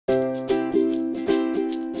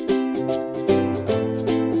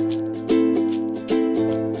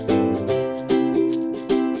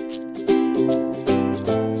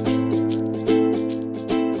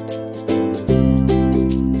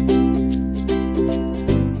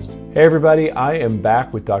Hey everybody, I am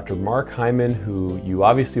back with Dr. Mark Hyman, who you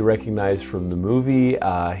obviously recognize from the movie.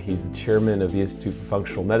 He's the chairman of the Institute for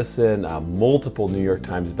Functional Medicine, multiple New York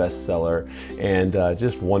Times bestseller, and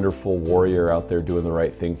just wonderful warrior out there doing the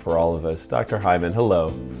right thing for all of us. Dr. Hyman,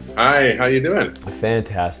 hello. Hi, how you doing?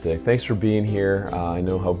 Fantastic. Thanks for being here. I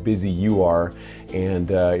know how busy you are, and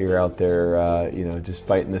you're out there, just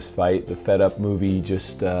fighting this fight. The Fed Up movie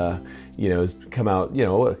just, has come out,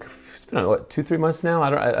 I don't know, what, 2-3 months now? I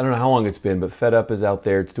don't know how long it's been, but Fed Up is out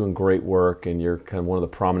there. It's doing great work, and you're kind of one of the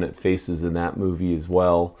prominent faces in that movie as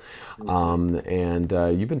well.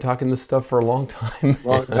 You've been talking this stuff for a long time.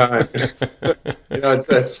 Long time.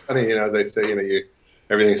 It's funny. They say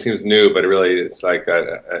everything seems new, but really it's like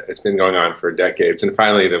it's been going on for decades, and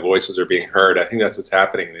finally the voices are being heard. I think that's what's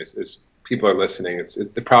happening. Is people are listening.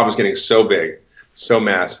 The problem is getting so big, so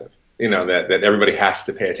massive. That everybody has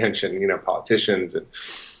to pay attention. Politicians and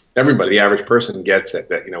everybody, the average person gets it,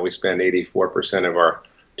 that we spend 84% of our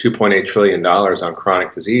 $2.8 trillion on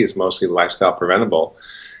chronic disease, mostly lifestyle preventable,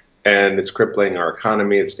 and it's crippling our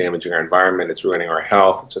economy, it's damaging our environment, it's ruining our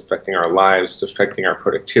health, it's affecting our lives, it's affecting our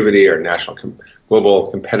productivity, our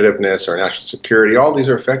global competitiveness, our national security. All these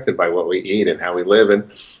are affected by what we eat and how we live,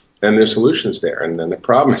 and there's solutions there. And then the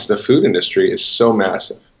problem is the food industry is so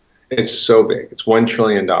massive. It's so big. It's $1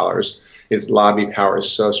 trillion. Its lobby power is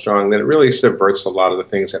so strong that it really subverts a lot of the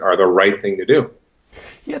things that are the right thing to do.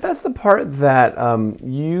 Yeah, that's the part that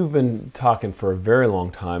you've been talking for a very long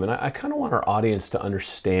time, and I kind of want our audience to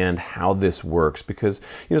understand how this works, because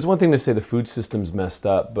it's one thing to say the food system's messed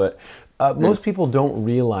up, but most people don't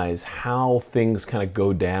realize how things kind of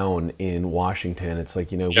go down in Washington. It's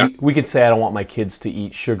like, we could say I don't want my kids to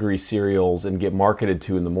eat sugary cereals and get marketed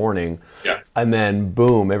to in the morning. Yeah. And then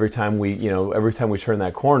boom, every time we turn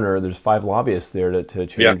that corner, there's 5 lobbyists there to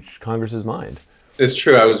change Congress's mind. It's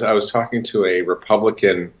true. I was talking to a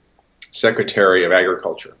Republican Secretary of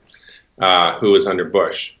Agriculture who was under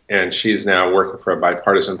Bush, and she's now working for a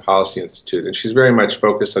bipartisan policy institute, and she's very much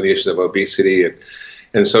focused on the issues of obesity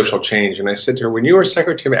and social change. And I said to her, when you were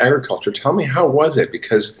Secretary of Agriculture, tell me, how was it?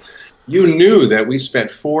 Because you knew that we spent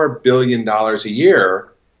 $4 billion a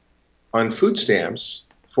year on food stamps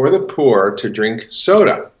for the poor to drink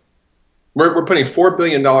soda. We're putting $4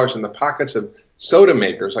 billion in the pockets of soda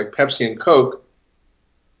makers like Pepsi and Coke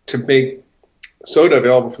to make soda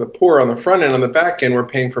available for the poor on the front end. On the back end, we're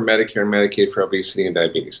paying for Medicare and Medicaid for obesity and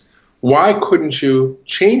diabetes. Why couldn't you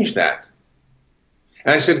change that?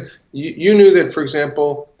 And I said, you knew that, for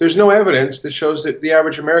example, there's no evidence that shows that the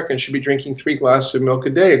average American should be drinking 3 glasses of milk a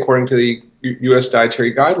day according to the U.S.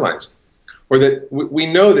 dietary guidelines. Or that we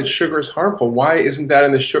know that sugar is harmful. Why isn't that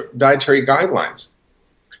in the dietary guidelines?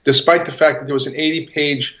 Despite the fact that there was an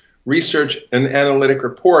 80-page research and analytic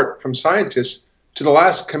report from scientists to the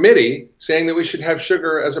last committee saying that we should have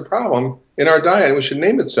sugar as a problem in our diet and we should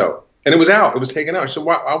name it so. And it was out. It was taken out. So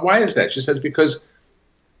why is that? She says because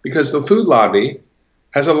the food lobby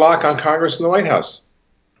has a lock on Congress and the White House.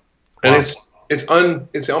 And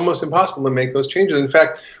it's almost impossible to make those changes. In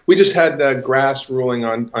fact, we just had the GRAS ruling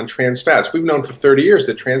on trans fats. We've known for 30 years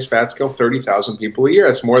that trans fats kill 30,000 people a year.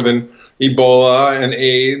 That's more than Ebola and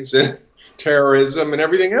AIDS and terrorism and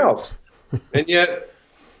everything else. And yet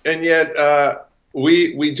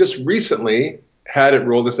we just recently had it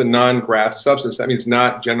ruled as a non-GRAS substance. That means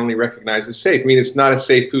not generally recognized as safe. I mean, it's not a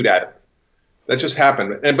safe food additive. That just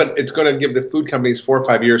happened. But it's going to give the food companies 4 or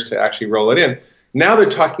 5 years to actually roll it in. Now they're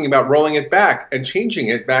talking about rolling it back and changing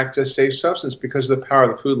it back to a safe substance because of the power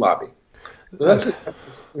of the food lobby. So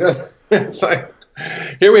it's like,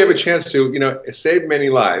 here we have a chance to, save many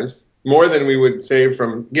lives, more than we would save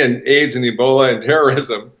from, again, AIDS and Ebola and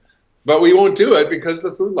terrorism. But we won't do it because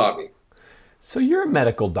of the food lobby. So you're a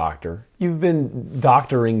medical doctor. You've been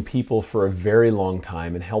doctoring people for a very long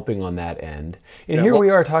time and helping on that end. And here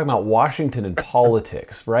we are talking about Washington and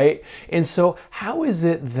politics, right? And so how is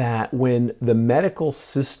it that when the medical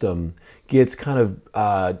system gets kind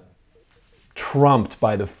of trumped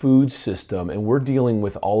by the food system and we're dealing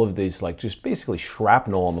with all of these, like, just basically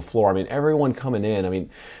shrapnel on the floor? I mean, everyone coming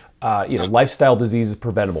in, lifestyle disease is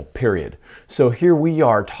preventable, period. So here we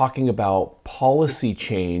are talking about policy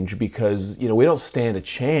change because, we don't stand a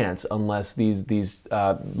chance unless these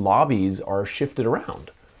lobbies are shifted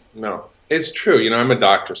around. No, it's true. I'm a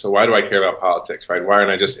doctor, so why do I care about politics, right? Why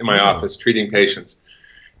aren't I just in my office treating patients?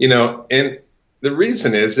 And the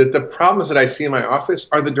reason is that the problems that I see in my office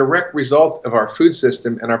are the direct result of our food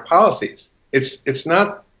system and our policies. It's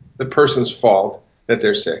not the person's fault that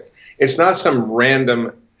they're sick. It's not some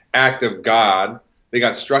random act of God. They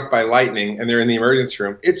got struck by lightning and they're in the emergency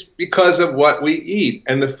room. It's because of what we eat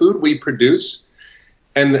and the food we produce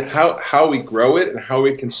and how we grow it and how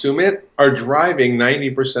we consume it are driving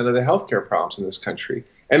 90% of the healthcare problems in this country.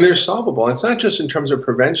 And they're solvable. And it's not just in terms of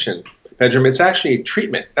prevention, Pedram, it's actually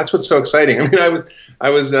treatment. That's what's so exciting. I mean, I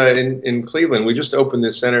was in Cleveland. We just opened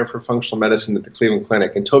this Center for Functional Medicine at the Cleveland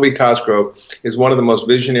Clinic. And Toby Cosgrove is one of the most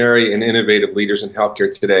visionary and innovative leaders in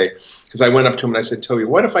healthcare today. Because I went up to him and I said, Toby,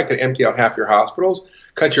 what if I could empty out half your hospitals,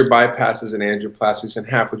 cut your bypasses and angioplasties in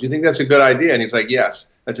half? Would you think that's a good idea? And he's like,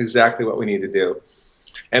 yes, that's exactly what we need to do.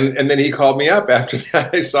 And then he called me up after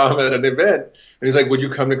that. I saw him at an event. And he's like, would you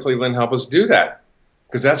come to Cleveland and help us do that?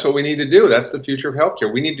 Because that's what we need to do. That's the future of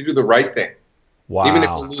healthcare. We need to do the right thing. Wow. Even if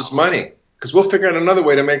we lose money. Because we'll figure out another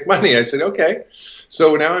way to make money. I said, okay.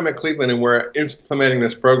 So now I'm at Cleveland, and we're implementing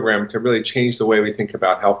this program to really change the way we think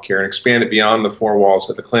about healthcare and expand it beyond the four walls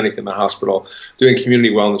of the clinic and the hospital, doing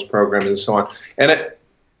community wellness programs and so on.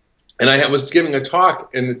 And I was giving a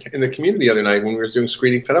talk in the community the other night when we were doing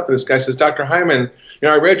Screening Fed Up, and this guy says, Dr. Hyman,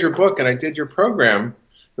 I read your book and I did your program,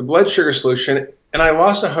 the blood sugar solution, and I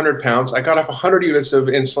lost 100 pounds. I got off 100 units of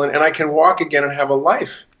insulin, and I can walk again and have a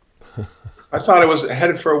life. I thought I was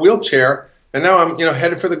headed for a wheelchair, and now I'm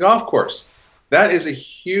headed for the golf course. That is a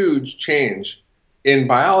huge change in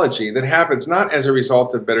biology that happens not as a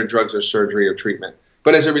result of better drugs or surgery or treatment,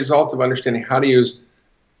 but as a result of understanding how to use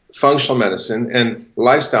functional medicine and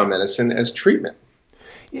lifestyle medicine as treatment.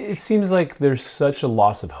 It seems like there's such a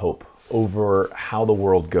loss of hope over how the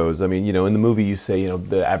world goes. I mean, in the movie you say,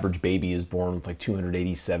 the average baby is born with like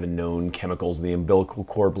 287 known chemicals in the umbilical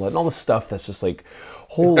cord, blood, and all this stuff that's just like,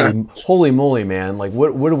 holy moly, man, like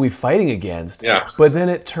what are we fighting against? Yeah. But then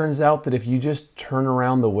it turns out that if you just turn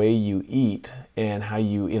around the way you eat and how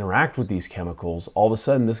you interact with these chemicals, all of a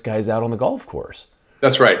sudden this guy's out on the golf course.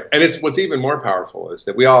 That's right. And it's what's even more powerful is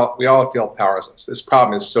that we all feel powerless. This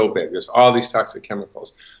problem is so big. There's all these toxic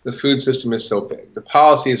chemicals. The food system is so big. The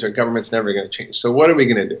policies our government's never going to change. So what are we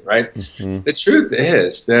going to do, right? Mm-hmm. The truth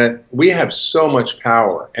is that we have so much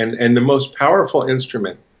power, and the most powerful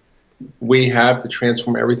instrument we have to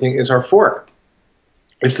transform everything is our fork.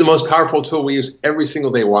 It's the most powerful tool we use every single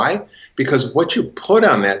day. Why? Because what you put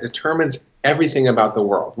on that determines everything about the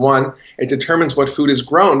world. One, it determines what food is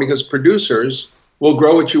grown, because producers will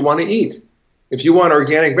grow what you want to eat. If you want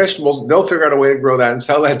organic vegetables, they'll figure out a way to grow that and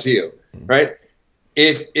sell that to you, right?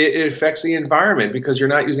 If it affects the environment, because you're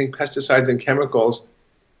not using pesticides and chemicals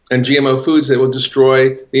and GMO foods that will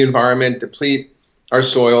destroy the environment, deplete our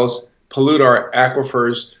soils, pollute our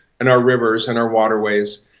aquifers and our rivers and our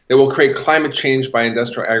waterways, that will create climate change by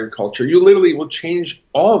industrial agriculture. You literally will change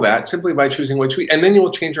all that simply by choosing what you eat, and then you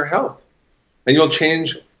will change your health. And you'll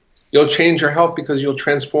change your health because you'll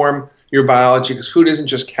transform your biology, because food isn't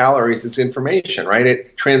just calories, it's information, right?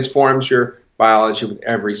 It transforms your biology with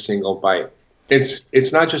every single bite.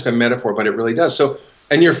 It's not just a metaphor, but it really does. So,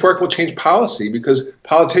 and your fork will change policy, because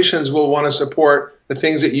politicians will want to support the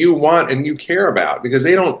things that you want and you care about, because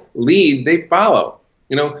they don't lead, they follow.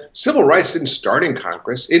 Civil rights didn't start in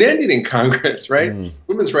Congress, it ended in Congress, right?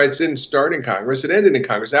 Women's rights didn't start in Congress, it ended in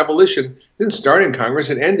Congress. Abolition didn't start in Congress,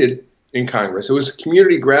 it ended in Congress. It was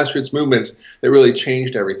community grassroots movements that really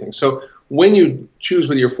changed everything. So when you choose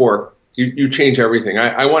with your fork, you change everything.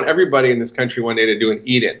 I want everybody in this country one day to do an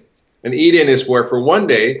eat-in. An eat-in is where for one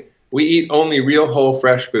day we eat only real, whole,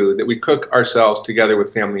 fresh food that we cook ourselves together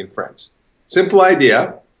with family and friends. Simple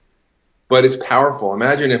idea, but it's powerful.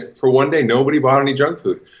 Imagine if for one day nobody bought any junk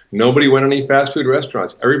food, nobody went to any fast food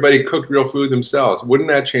restaurants, everybody cooked real food themselves. Wouldn't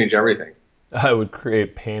that change everything? I would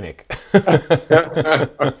create panic.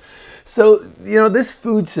 So, this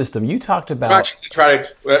food system you talked about.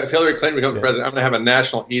 If Hillary Clinton becomes president, I'm going to have a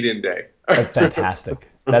national eat-in day. That's fantastic.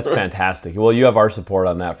 That's fantastic. Well, you have our support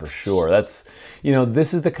on that for sure. That's,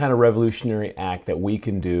 this is the kind of revolutionary act that we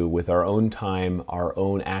can do with our own time, our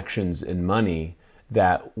own actions and money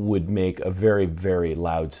that would make a very, very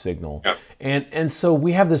loud signal. Yeah. And so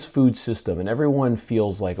we have this food system, and everyone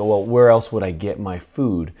feels like, oh, well, where else would I get my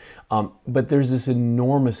food? But there's this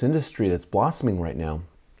enormous industry that's blossoming right now,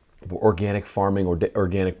 organic farming or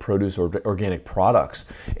organic produce or organic products.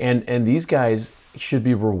 And these guys should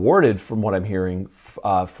be rewarded, from what I'm hearing,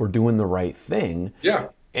 for doing the right thing. Yeah.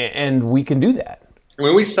 And we can do that.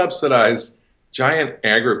 When we subsidize giant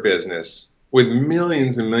agribusiness with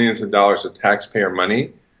millions and millions of dollars of taxpayer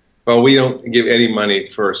money, well, we don't give any money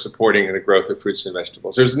for supporting the growth of fruits and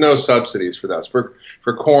vegetables. There's no subsidies for that.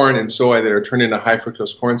 For corn and soy that are turned into high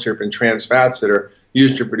fructose corn syrup and trans fats that are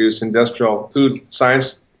used to produce industrial food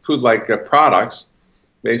like products,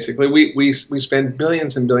 Basically, we spend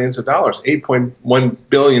billions and billions of dollars, $8.1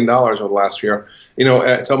 billion over the last year. You know,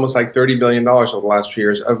 it's almost like $30 billion over the last few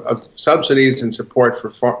years of subsidies and support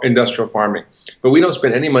for industrial farming. But we don't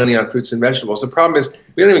spend any money on fruits and vegetables. The problem is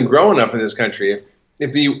we don't even grow enough in this country.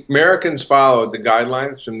 If the Americans followed the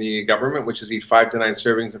guidelines from the government, which is eat 5 to 9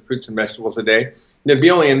 servings of fruits and vegetables a day, there'd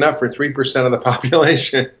be only enough for 3% of the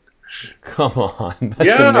population. Come on,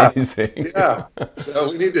 that's amazing. Yeah. So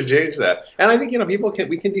we need to change that. And I think, you know, we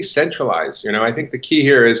can decentralize. You know, I think the key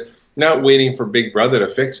here is not waiting for Big Brother to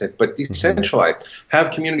fix it, but decentralize.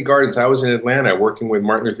 Have community gardens. I was in Atlanta working with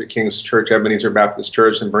Martin Luther King's church, Ebenezer Baptist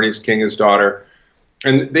Church, and Bernice King, his daughter.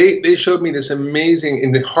 And they showed me this amazing,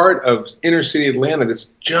 in the heart of inner city Atlanta,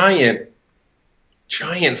 this giant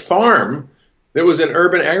farm that was an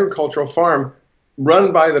urban agricultural farm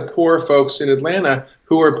run by the poor folks in Atlanta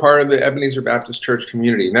who were part of the Ebenezer Baptist Church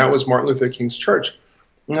community. And that was Martin Luther King's church.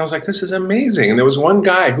 And I was like, this is amazing. And there was one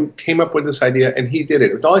guy who came up with this idea, and he did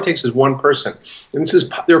it. All it takes is one person. And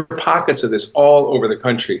there are pockets of this all over the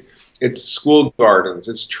country. It's school gardens,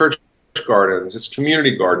 it's church gardens, it's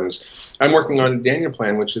community gardens. I'm working on Daniel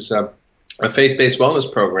Plan, which is a faith-based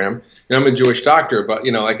wellness program. And I'm a Jewish doctor, but,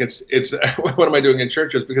 you know, like it's what am I doing in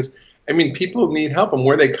churches? Because, I mean, people need help, and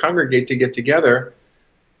where they congregate to get together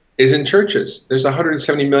is in churches. There's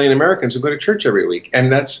 170 million Americans who go to church every week,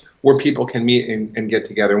 and that's where people can meet and get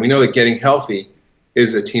together. And we know that getting healthy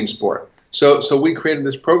is a team sport. So we created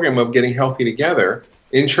this program of getting healthy together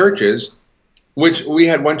in churches, which we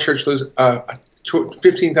had one church lose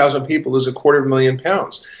 15,000 people lose 250,000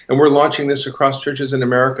 pounds. And we're launching this across churches in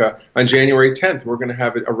America on January 10th. We're going to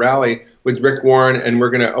have a rally with Rick Warren, and we're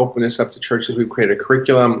going to open this up to churches. We've created a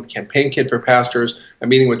curriculum, campaign kit for pastors. I'm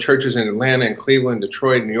meeting with churches in Atlanta and Cleveland,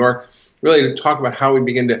 Detroit, New York, really to talk about how we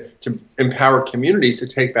begin to empower communities to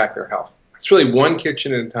take back their health. It's really one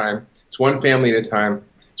kitchen at a time. It's one family at a time.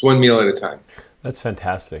 It's one meal at a time. That's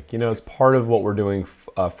fantastic. You know, it's part of what we're doing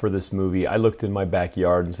for this movie. I looked in my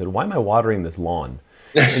backyard and said, "Why am I watering this lawn?"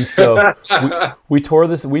 And so we tore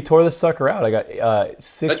this sucker out. I got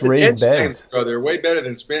 6 raised beds. Bro, they're way better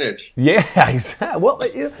than spinach. Yeah, exactly. Well,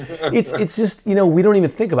 it's just, you know, we don't even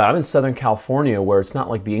think about it. I'm in Southern California, where it's not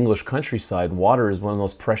like the English countryside. Water is one of the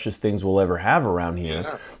most precious things we'll ever have around here.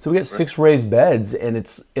 Yeah. So we got 6 raised beds, and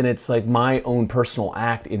it's like my own personal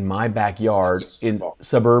act in my backyard in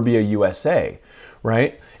suburbia USA,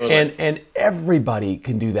 right? And everybody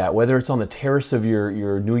can do that, whether it's on the terrace of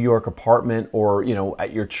your New York apartment or, you know,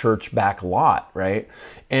 at your church back lot, right?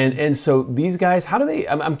 And so these guys, how do they?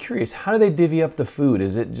 I'm curious, how do they divvy up the food?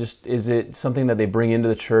 Is it something that they bring into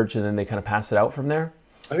the church and then they kind of pass it out from there?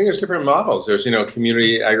 I think there's different models. There's, you know,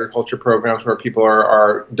 community agriculture programs where people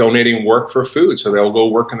are donating work for food, so they'll go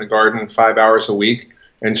work in the garden 5 hours a week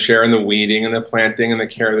and share in the weeding and the planting and the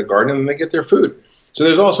care of the garden, and then they get their food. So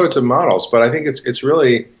there's all sorts of models, but I think it's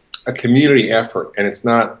really a community effort, and it's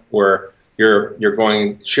not where you're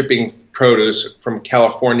shipping produce from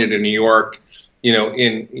California to New York. I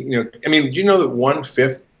mean, do you know that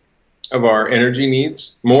 1/5 of our energy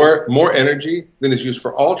needs, more energy than is used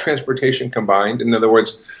for all transportation combined, in other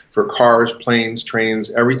words, for cars, planes, trains,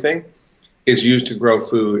 everything, is used to grow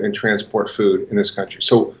food and transport food in this country.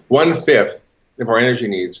 So 1/5 of our energy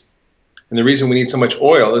needs. And the reason we need so much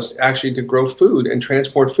oil is actually to grow food and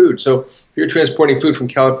transport food. So if you're transporting food from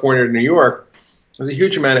California to New York, there's a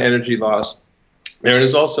huge amount of energy loss. And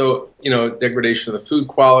there's also, you know, degradation of the food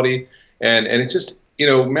quality. And it's just, you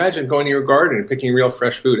know, imagine going to your garden and picking real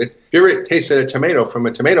fresh food. If you ever tasted a tomato from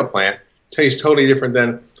a tomato plant, it tastes totally different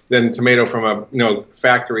than tomato from a, you know,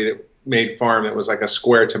 factory that made farm that was like a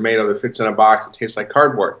square tomato that fits in a box that tastes like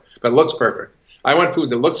cardboard, but looks perfect. I want food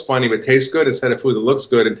that looks funny but tastes good instead of food that looks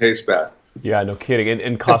good and tastes bad. Yeah, no kidding,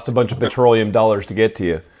 and cost a bunch of petroleum dollars to get to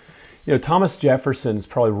you. You know, Thomas Jefferson's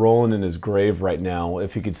probably rolling in his grave right now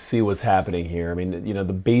if he could see what's happening here. I mean, you know,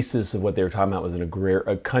 the basis of what they were talking about was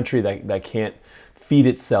a country that can't feed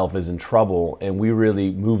itself is in trouble, and we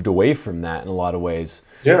really moved away from that in a lot of ways.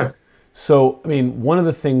 Yeah. So, I mean, one of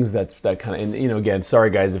the things that kind of, and, you know, again, sorry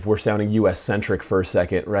guys if we're sounding U.S.-centric for a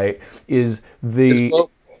second, right, is It's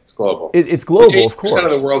global. It's global, of course. 80%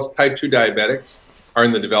 of the world's type 2 diabetics are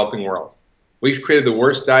in the developing world. We've created the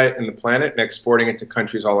worst diet in the planet and exporting it to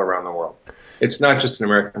countries all around the world. It's not just an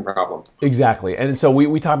American problem. Exactly. And so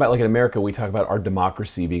we talk about, like in America, we talk about our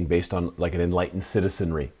democracy being based on like an enlightened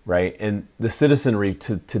citizenry, right? And the citizenry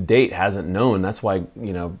to date hasn't known. That's why,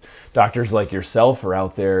 you know, doctors like yourself are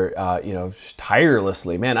out there, you know,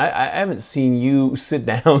 tirelessly. Man, I haven't seen you sit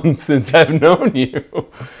down since I've known you.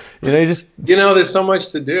 You know, there's so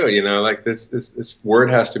much to do, you know, like this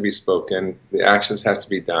word has to be spoken. The actions have to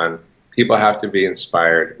be done. People have to be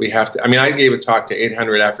inspired. We have to. I mean, I gave a talk to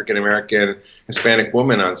 800 African American Hispanic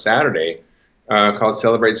women on Saturday called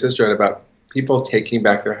 "Celebrate Sisterhood" about people taking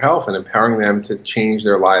back their health and empowering them to change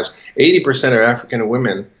their lives. 80% of African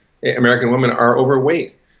American women are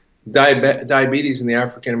overweight. Diabetes in the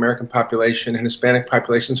African American population and Hispanic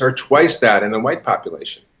populations are twice that in the white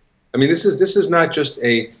population. I mean, this is not just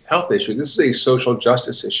a health issue. This is a social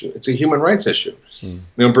justice issue. It's a human rights issue. You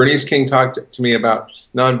know, Bernice King talked to me about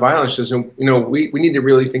nonviolence. She says, you know, we need to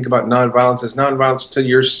really think about nonviolence as nonviolence to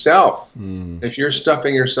yourself. If you're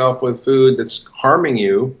stuffing yourself with food that's harming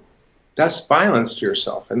you, that's violence to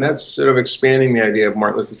yourself. And that's sort of expanding the idea of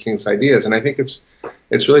Martin Luther King's ideas. And I think it's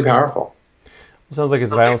really powerful. It sounds like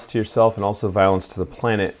it's violence to yourself and also violence to the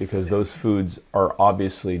planet, because those foods are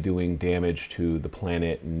obviously doing damage to the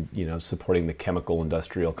planet and, you know, supporting the chemical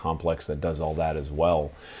industrial complex that does all that as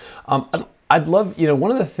well. I'd love, you know,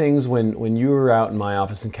 one of the things when you were out in my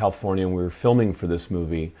office in California and we were filming for this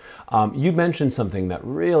movie, you mentioned something that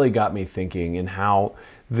really got me thinking, and how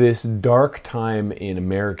this dark time in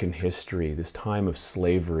American history, this time of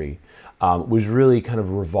slavery, was really kind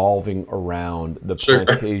of revolving around the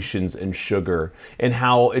plantations and sugar, and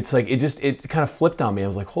how it's like it kind of flipped on me. I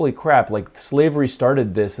was like, holy crap, like slavery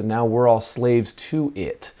started this and now we're all slaves to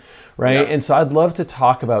it, right? Yeah. And so I'd love to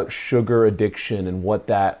talk about sugar addiction and what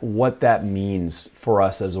that means for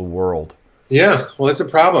us as a world. Yeah, well, it's a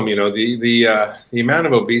problem. You know, the amount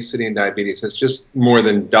of obesity and diabetes has just more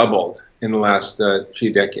than doubled in the last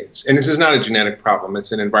few decades. And this is not a genetic problem,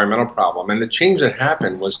 it's an environmental problem. And the change that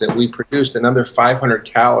happened was that we produced another 500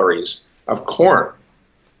 calories of corn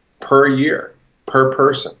per year, per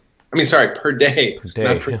person. I mean, sorry, per day. Per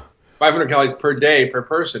day. 500 calories per day per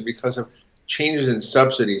person, because of changes in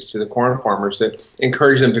subsidies to the corn farmers that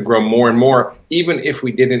encourage them to grow more and more, even if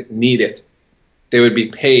we didn't need it. They would be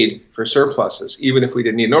paid for surpluses, even if we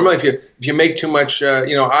didn't need it. Normally, if you make too much,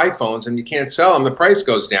 you know, iPhones and you can't sell them, the price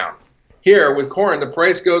goes down. Here, with corn, the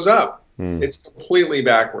price goes up. It's completely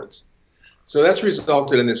backwards. So that's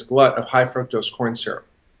resulted in this glut of high fructose corn syrup.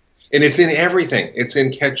 And it's in everything. It's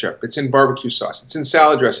in ketchup. It's in barbecue sauce. It's in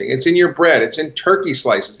salad dressing. It's in your bread. It's in turkey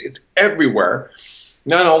slices. It's everywhere.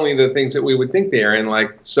 Not only the things that we would think they are in,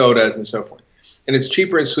 like sodas and so forth. And it's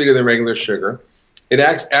cheaper and sweeter than regular sugar. It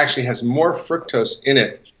actually has more fructose in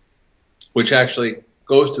it, which actually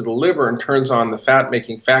goes to the liver and turns on the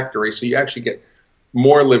fat-making factory. So you actually get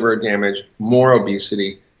more liver damage, more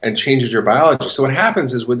obesity, and changes your biology. So what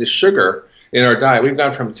happens is, with the sugar in our diet, we've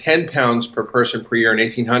gone from 10 pounds per person per year in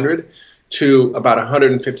 1800 to about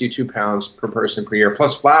 152 pounds per person per year,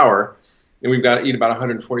 plus flour. And we've got to eat about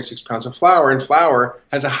 146 pounds of flour. And flour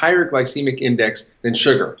has a higher glycemic index than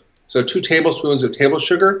sugar. So 2 tablespoons of table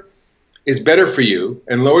sugar is better for you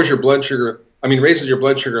and lowers your blood sugar, raises your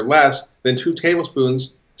blood sugar less than 2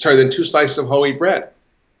 slices of whole wheat bread.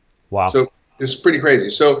 Wow. So it's pretty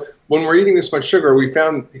crazy. So when we're eating this much sugar, we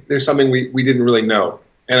found there's something we didn't really know.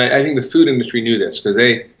 And I think the food industry knew this, because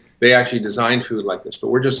they actually designed food like this. But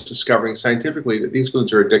we're just discovering scientifically that these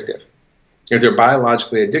foods are addictive. And they're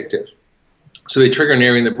biologically addictive. So they trigger an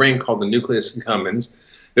area in the brain called the nucleus accumbens.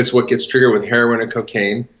 That's what gets triggered with heroin and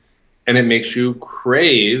cocaine. And it makes you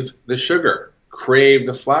crave the sugar, crave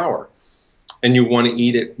the flour. And you want to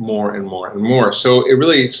eat it more and more and more. So it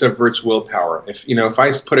really subverts willpower. If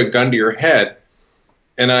I put a gun to your head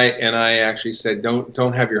and I actually said,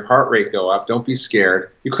 don't have your heart rate go up, don't be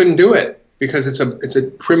scared, you couldn't do it, because it's a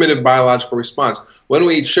primitive biological response. When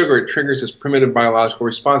we eat sugar, it triggers this primitive biological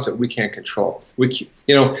response that we can't control. If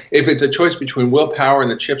it's a choice between willpower and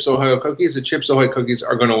the Chips Ahoy cookies, the Chips Ahoy cookies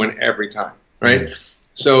are going to win every time, right?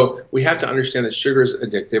 So we have to understand that sugar is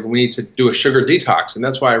addictive, and we need to do a sugar detox. And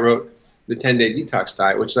that's why I wrote the 10-day detox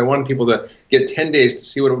diet, which is I wanted people to get 10 days to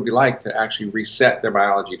see what it would be like to actually reset their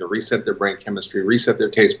biology, to reset their brain chemistry, reset their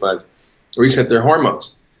taste buds, reset their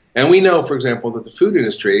hormones. And we know, for example, that the food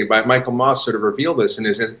industry, by Michael Moss sort of revealed this in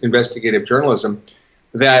his investigative journalism,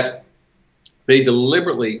 that they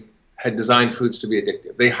deliberately had designed foods to be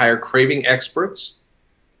addictive. They hire craving experts.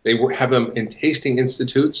 They have them in tasting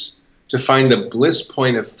institutes to find the bliss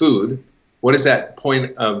point of food. What is that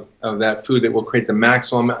point of that food that will create the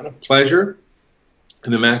maximum amount of pleasure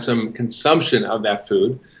and the maximum consumption of that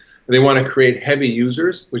food? They want to create heavy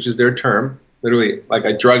users, which is their term, literally like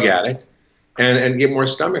a drug addict, and get more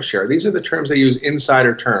stomach share. These are the terms they use,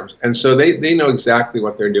 insider terms. And so they know exactly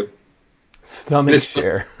what they're doing. Stomach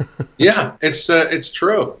share. Yeah, it's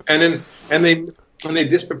true. And they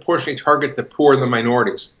disproportionately target the poor and the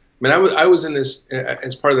minorities. I mean, I was in this,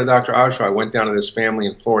 as part of the Dr. Oz show, I went down to this family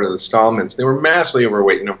in Florida, the Stallmans. They were massively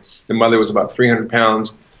overweight. The mother was about 300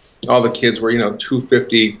 pounds. All the kids were,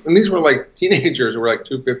 250, and these were like teenagers who were like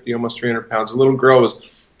 250, almost 300 pounds. The little girl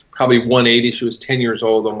was probably 180. She was 10 years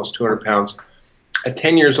old, almost 200 pounds. At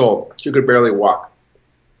 10 years old, she could barely walk.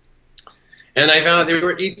 And I found out they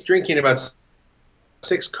were drinking about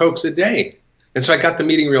 6 Cokes a day. And so I got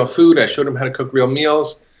them eating real food. I showed them how to cook real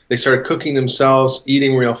meals. They started cooking themselves,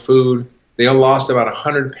 eating real food. They all lost about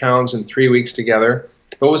 100 pounds in 3 weeks together.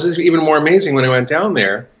 But what was even more amazing when I went down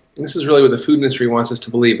there, and this is really what the food industry wants us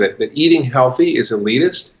to believe, that eating healthy is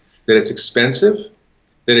elitist, that it's expensive,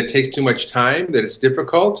 that it takes too much time, that it's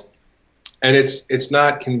difficult, and it's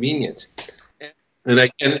not convenient.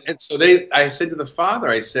 And so I said to the father,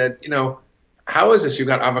 I said, how is this? You've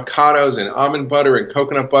got avocados and almond butter and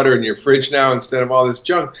coconut butter in your fridge now instead of all this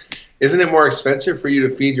junk. Isn't it more expensive for you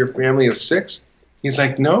to feed your family of 6? He's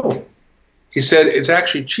like, no. He said, it's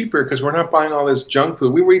actually cheaper because we're not buying all this junk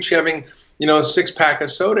food. We were each having, a 6-pack of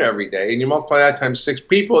soda every day. And you multiply that times 6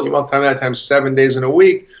 people, you multiply that times 7 days in a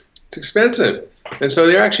week. It's expensive. And so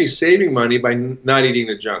they're actually saving money by not eating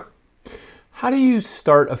the junk. How do you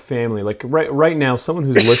start a family? Like right now, someone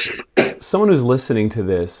who's listening to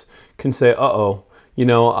this can say, uh-oh,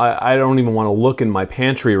 I don't even want to look in my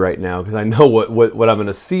pantry right now because I know what I'm going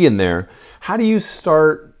to see in there. How do you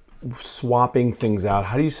start swapping things out?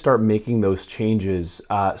 How do you start making those changes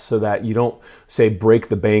so that you don't, say, break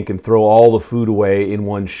the bank and throw all the food away in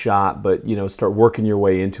one shot, but, start working your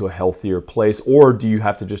way into a healthier place? Or do you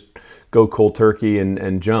have to just go cold turkey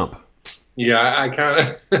and jump? Yeah, I kind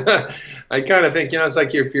of think, it's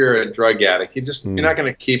like if you're a drug addict, you're not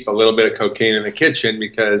going to keep a little bit of cocaine in the kitchen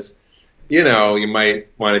because, you might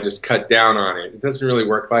want to just cut down on it. It doesn't really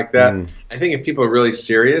work like that. I think if people are really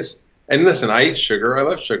serious, and listen, I eat sugar, I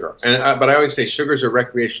love sugar, but I always say sugar is a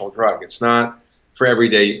recreational drug. It's not for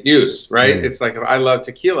everyday use, right? It's like I love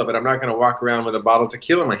tequila, but I'm not going to walk around with a bottle of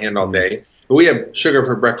tequila in my hand all day. But we have sugar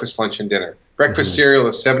for breakfast, lunch, and dinner. Breakfast cereal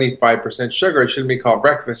is 75% sugar. It shouldn't be called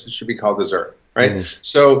breakfast. It should be called dessert, right?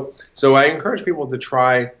 So I encourage people to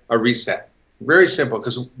try a reset. Very simple,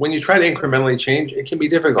 because when you try to incrementally change, it can be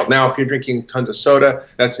difficult. Now, if you're drinking tons of soda,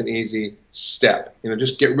 that's an easy step.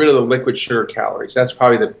 Just get rid of the liquid sugar calories. That's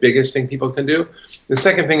probably the biggest thing people can do. The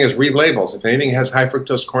second thing is read labels. If anything has high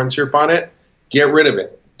fructose corn syrup on it, get rid of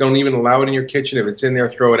it. Don't even allow it in your kitchen. If it's in there,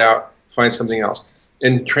 throw it out. Find something else.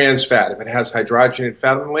 And trans fat, if it has hydrogenated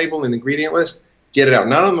fat on the label in the ingredient list, get it out.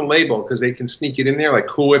 Not on the label because they can sneak it in there, like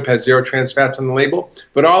Cool Whip has 0 trans fats on the label,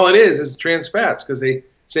 but all it is trans fats because they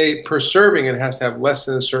say per serving it has to have less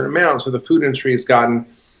than a certain amount. So the food industry has gotten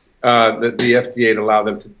the FDA to allow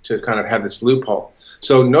them to kind of have this loophole.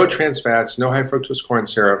 So no trans fats, no high fructose corn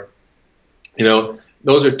syrup.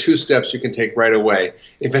 Those are 2 steps you can take right away.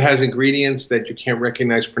 If it has ingredients that you can't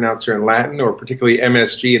recognize, pronounce in Latin, or particularly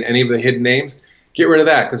MSG and any of the hidden names, get rid of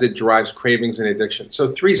that because it drives cravings and addiction.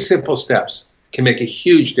 So 3 simple steps can make a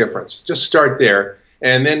huge difference. Just start there,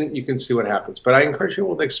 and then you can see what happens. But I encourage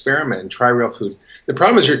people to experiment and try real food. The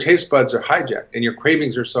problem is your taste buds are hijacked, and your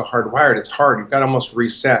cravings are so hardwired, it's hard. You've got to almost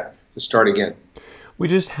reset to start again. We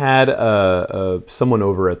just had someone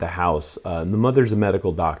over at the house. The mother's a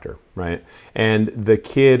medical doctor, right? And the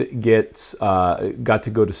kid got to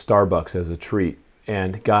go to Starbucks as a treat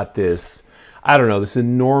and got this, I don't know, this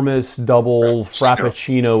enormous double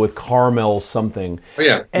frappuccino with caramel something. Oh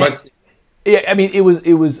yeah, yeah, I mean, it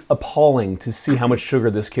was appalling to see how much sugar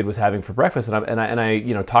this kid was having for breakfast, and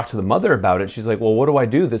I talked to the mother about it. She's like, "Well, what do I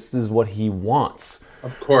do? This is what he wants."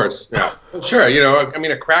 Of course, yeah, well, sure.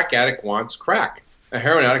 A crack addict wants crack. A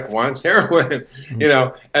heroin addict wants heroin.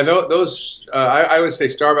 And those I would say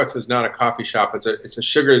Starbucks is not a coffee shop. It's a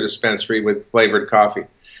sugar dispensary with flavored coffee,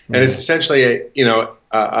 and it's essentially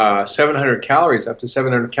 700 calories, up to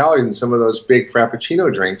 700 calories in some of those big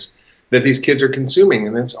frappuccino drinks that these kids are consuming,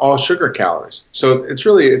 and it's all sugar calories. So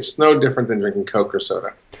it's no different than drinking Coke or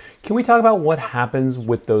soda. Can we talk about what happens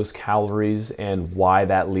with those calories and why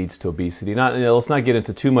that leads to obesity? Let's not get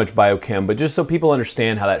into too much biochem, but just so people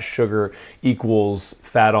understand how that sugar equals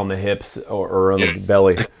fat on the hips or on the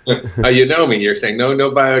belly. You know me. You're saying no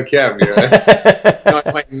biochem.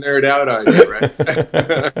 I might nerd out on you, right?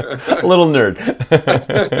 A little nerd.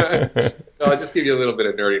 So I'll just give you a little bit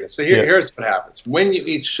of nerdiness. So here's what happens. When you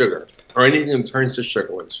eat sugar, or anything that turns to sugar,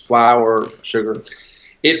 whether it's flour, sugar,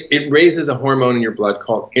 it raises a hormone in your blood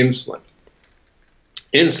called insulin.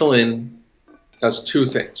 Insulin does 2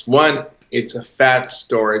 things. One, it's a fat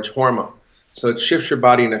storage hormone. So it shifts your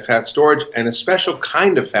body into fat storage and a special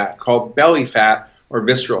kind of fat called belly fat or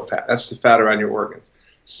visceral fat. That's the fat around your organs.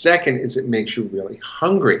 Second is it makes you really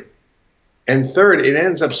hungry. And third, it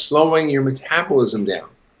ends up slowing your metabolism down.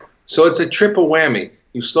 So it's a triple whammy.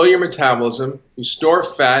 you slow your metabolism, you store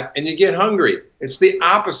fat, and you get hungry. It's the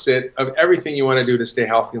opposite of everything you want to do to stay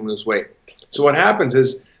healthy and lose weight. So what happens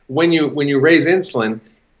is when you raise insulin,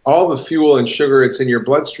 all the fuel and sugar that's in your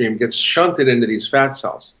bloodstream gets shunted into these fat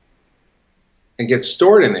cells and gets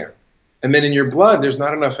stored in there. And then in your blood, there's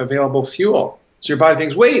not enough available fuel. So your body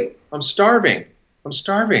thinks, wait, I'm starving. I'm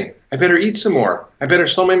starving. I better eat some more. I better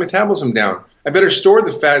slow my metabolism down. I better store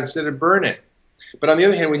the fat instead of burn it. But on the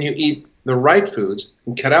other hand, when you eat the right foods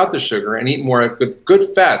and cut out the sugar and eat more with good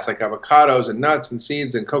fats like avocados and nuts and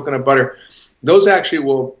seeds and coconut butter, those actually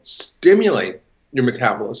will stimulate your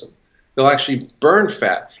metabolism. They'll actually burn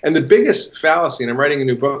fat. And the biggest fallacy, and I'm writing a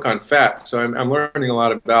new book on fat, so I'm learning a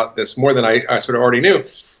lot about this, more than I sort of already knew.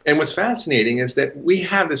 And what's fascinating is that we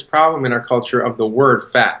have this problem in our culture of the word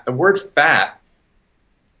fat. The word fat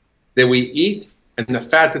that we eat and the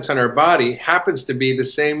fat that's on our body happens to be the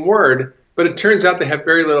same word, but it turns out they have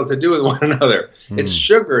very little to do with one another. It's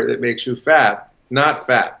sugar that makes you fat, not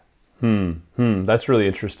fat. That's really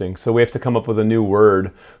interesting. So we have to come up with a new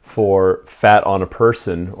word for fat on a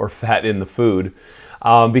person or fat in the food.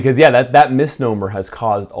 Because yeah, that misnomer has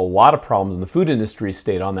caused a lot of problems, and the food industry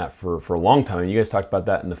stayed on that for a long time. And you guys talked about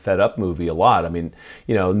that in the Fed Up movie a lot. I mean,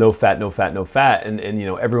 you know, no fat, no fat, no fat. And you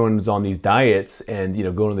know, everyone's on these diets and, you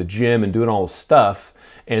know, going to the gym and doing all this stuff.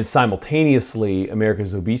 And simultaneously,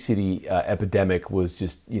 America's obesity epidemic was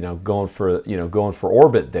just, you know, going for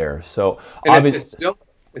orbit there. So and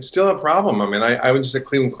it's still a problem. I mean, I was just at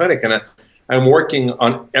Cleveland Clinic, and I'm working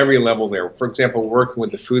on every level there. For example, working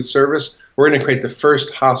with the food service. We're going to create the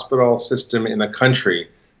first hospital system in the country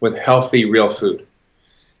with healthy, real food.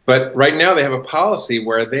 But right now they have a policy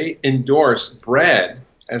where they endorse bread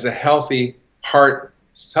as a healthy heart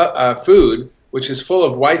food, which is full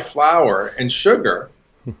of white flour and sugar.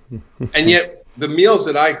 And yet the meals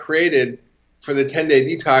that I created for the 10-day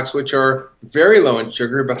detox, which are very low in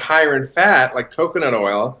sugar but higher in fat, like coconut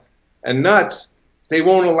oil and nuts, they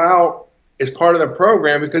won't allow as part of the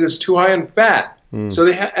program because it's too high in fat. So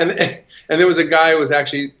they and there was a guy who was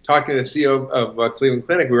actually talking to the CEO of Cleveland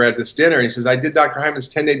Clinic. We were at this dinner, and he says, I did Dr.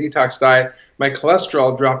 Hyman's 10-day detox diet. My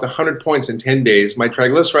cholesterol dropped 100 points in 10 days. My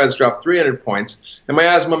triglycerides dropped 300 points. And my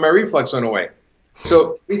asthma, my reflux went away.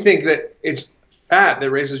 So we think that it's fat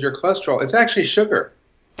that raises your cholesterol. It's actually sugar.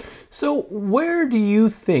 So where do you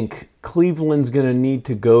think Cleveland's going to need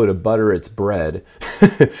to go to butter its bread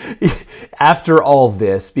after all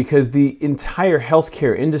this? Because the entire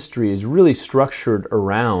healthcare industry is really structured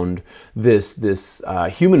around this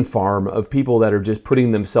human farm of people that are just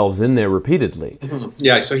putting themselves in there repeatedly.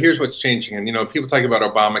 Yeah, so here's what's changing. And, you know, people talk about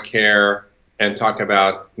Obamacare and talk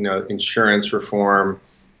about, you know, insurance reform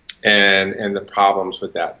and the problems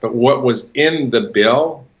with that. But what was in the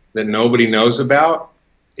bill that nobody knows about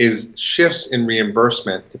is shifts in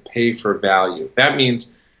reimbursement to pay for value. That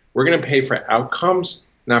means we're going to pay for outcomes,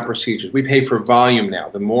 not procedures. We pay for volume now.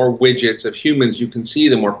 The more widgets of humans you can see,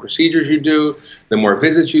 the more procedures you do, the more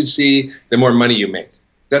visits you see, the more money you make.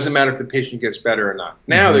 Doesn't matter if the patient gets better or not.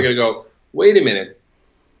 Now they're going to go, wait a minute,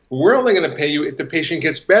 we're only going to pay you if the patient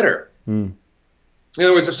gets better. In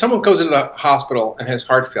other words, if someone goes into the hospital and has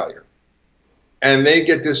heart failure, and they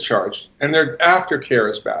get discharged, and their aftercare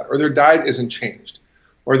is bad, or their diet isn't changed,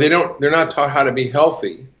 or they're not taught how to be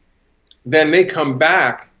healthy, then they come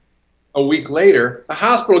back a week later, the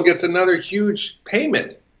hospital gets another huge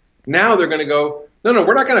payment. Now they're going to go, no,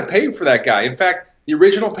 we're not going to pay you for that guy. In fact, the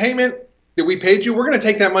original payment that we paid you, we're going to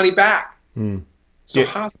take that money back. So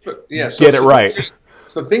get it right.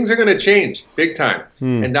 So things are going to change big time.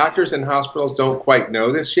 And doctors and hospitals don't quite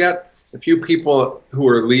know this yet. A few people who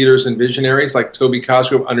are leaders and visionaries like Toby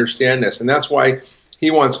Cosgrove understand this. And that's why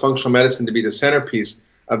he wants functional medicine to be the centerpiece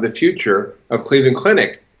of the future of Cleveland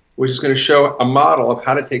Clinic, which is going to show a model of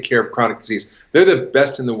how to take care of chronic disease. They're the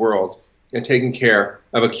best in the world at taking care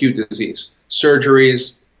of acute disease,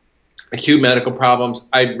 surgeries, acute medical problems.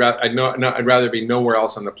 I'd rather be nowhere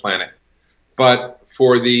else on the planet. But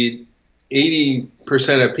for the 80%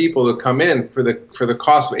 of people who come in for the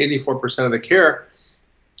cost of 84% of the care,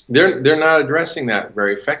 they're not addressing that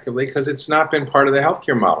very effectively because it's not been part of the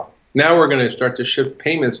healthcare model. Now we're going to start to shift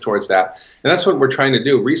payments towards that. And that's what we're trying to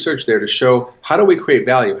do, research there to show how do we create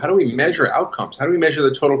value? How do we measure outcomes? How do we measure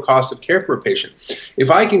the total cost of care for a patient? If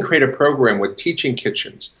I can create a program with teaching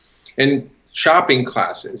kitchens and shopping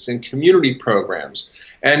classes and community programs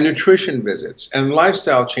and nutrition visits and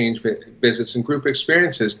lifestyle change visits and group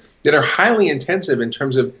experiences that are highly intensive in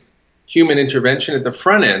terms of human intervention at the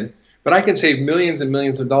front end, but I can save millions and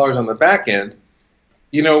millions of dollars on the back end.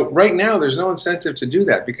 You know, right now there's no incentive to do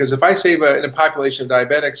that, because if I save in a population of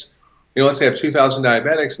diabetics, you know, let's say I have 2,000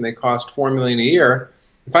 diabetics and they cost $4 million a year.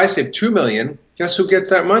 If I save $2 million, guess who gets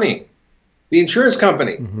that money? The insurance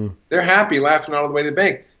company. They're happy, laughing all the way to the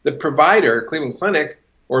bank. The provider, Cleveland Clinic,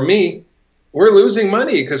 or me, we're losing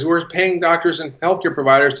money because we're paying doctors and healthcare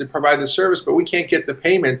providers to provide the service, but we can't get the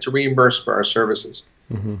payment to reimburse for our services.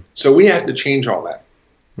 So we have to change all that.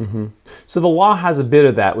 So the law has a bit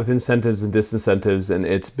of that with incentives and disincentives, and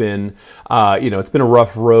it's been, it's been a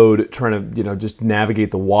rough road trying to, just navigate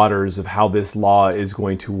the waters of how this law is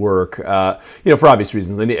going to work, for obvious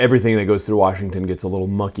reasons. I mean, everything that goes through Washington gets a little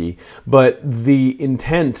mucky, but the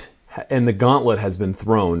intent and the gauntlet has been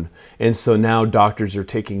thrown, and so now doctors are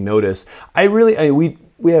taking notice.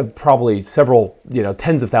 We have probably several,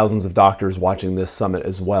 tens of thousands of doctors watching this summit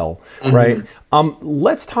as well, right?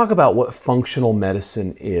 Let's talk about what functional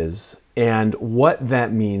medicine is and what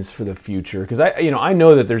that means for the future. Because I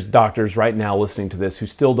know that there's doctors right now listening to this who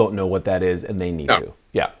still don't know what that is, and they need to.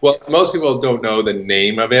 Yeah. Well, most people don't know the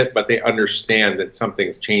name of it, but they understand that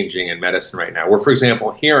something's changing in medicine right now. We're, for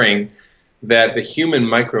example, hearing that the human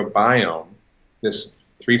microbiome, this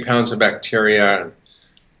 3 pounds of bacteria and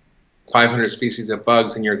 500 species of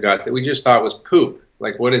bugs in your gut that we just thought was poop.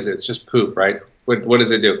 Like, what is it? It's just poop, right? What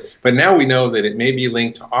does it do? But now we know that it may be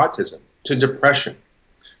linked to autism, to depression,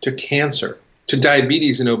 to cancer, to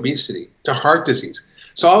diabetes and obesity, to heart disease.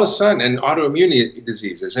 So all of a sudden, and autoimmune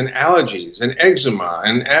diseases, and allergies, and eczema,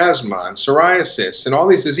 and asthma, and psoriasis, and all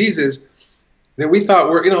these diseases that we thought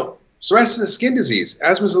were, psoriasis is a skin disease,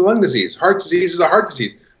 asthma is a lung disease, heart disease is a heart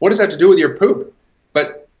disease. What does that have to do with your poop?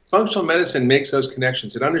 But functional medicine makes those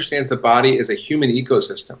connections. It understands the body is a human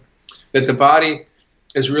ecosystem, that the body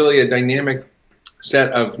is really a dynamic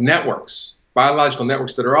set of networks, biological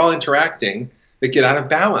networks that are all interacting that get out of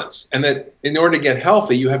balance. And that in order to get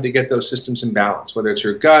healthy, you have to get those systems in balance, whether it's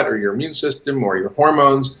your gut or your immune system or your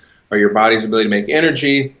hormones or your body's ability to make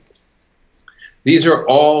energy. These are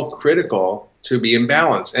all critical to be in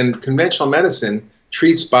balance. And conventional medicine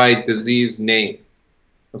treats by disease name.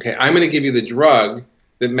 Okay, I'm going to give you the drug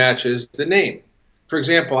that matches the name. For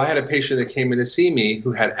example, I had a patient that came in to see me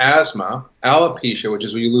who had asthma, alopecia, which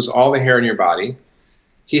is when you lose all the hair in your body.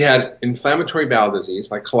 He had inflammatory bowel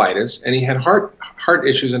disease, like colitis, and he had heart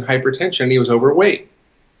issues and hypertension, and he was overweight.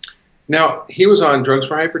 Now, he was on drugs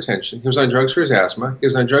for hypertension, he was on drugs for his asthma, he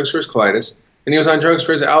was on drugs for his colitis, and he was on drugs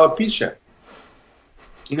for his alopecia.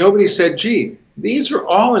 Nobody said, gee, these are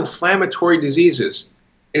all inflammatory diseases.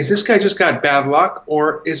 Is this guy just got bad luck,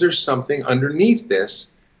 or is there something underneath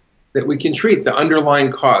this that we can treat, the underlying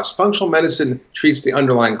cause? Functional medicine treats the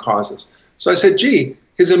underlying causes. So I said, gee,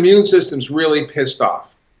 his immune system's really pissed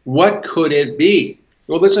off. What could it be?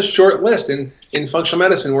 Well, there's a short list. In functional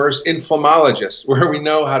medicine, we're inflammologists, where we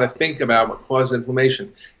know how to think about what causes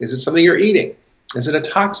inflammation. Is it something you're eating? Is it a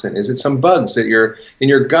toxin? Is it some bugs that you're in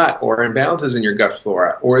your gut, or imbalances in your gut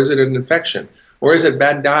flora? Or is it an infection? Or is it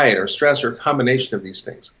bad diet or stress or a combination of these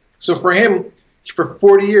things? So for him, for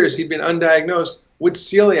 40 years, he'd been undiagnosed with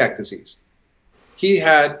celiac disease. He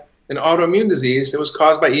had an autoimmune disease that was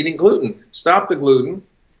caused by eating gluten. Stopped the gluten,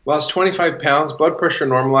 lost 25 pounds, blood pressure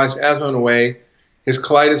normalized, asthma went away, his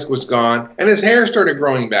colitis was gone, and his hair started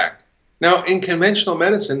growing back. Now, in conventional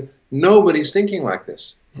medicine, nobody's thinking like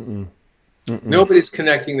this. Nobody's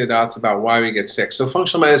connecting the dots about why we get sick. So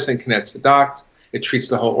functional medicine connects the dots. It treats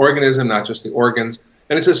the whole organism, not just the organs.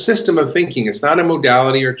 And it's a system of thinking. It's not a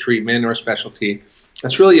modality or treatment or specialty.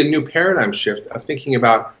 It's really a new paradigm shift of thinking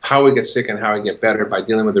about how we get sick and how we get better by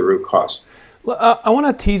dealing with the root cause. Well, I want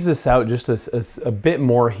to tease this out just a bit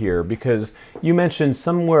more here, because you mentioned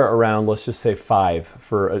somewhere around, let's just say 5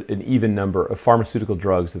 for an even number of pharmaceutical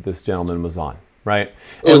drugs that this gentleman was on. Right?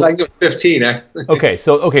 It was like 15, actually. Okay,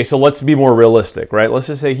 so let's be more realistic, right? Let's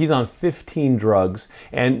just say he's on 15 drugs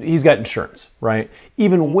and he's got insurance, right?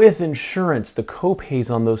 Even with insurance, the copays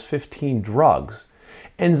on those 15 drugs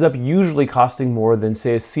ends up usually costing more than,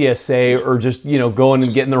 say, a CSA or just, going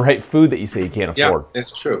and getting the right food that you say you can't afford. Yeah,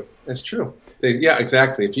 it's true. It's true. Yeah,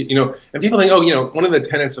 exactly. If and people think, one of the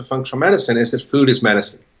tenets of functional medicine is that food is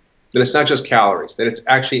medicine, that it's not just calories, that it's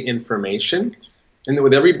actually information. And then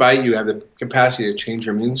with every bite, you have the capacity to change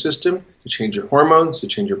your immune system, to change your hormones, to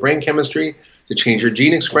change your brain chemistry, to change your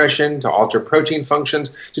gene expression, to alter protein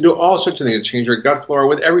functions, to do all sorts of things, to change your gut flora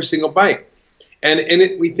with every single bite. And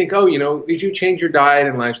we think, if you change your diet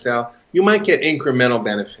and lifestyle, you might get incremental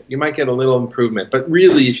benefit. You might get a little improvement. But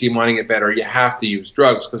really, if you want to get better, you have to use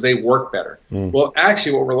drugs because they work better. Well,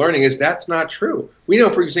 actually, what we're learning is that's not true. We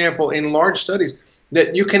know, for example, in large studies,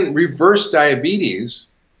 that you can reverse diabetes,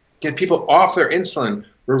 get people off their insulin,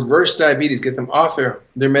 reverse diabetes, get them off their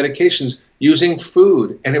medications using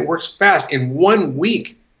food, and it works fast. In 1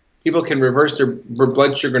 week, people can reverse their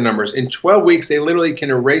blood sugar numbers. In 12 weeks, they literally can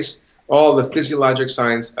erase all the physiologic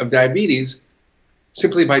signs of diabetes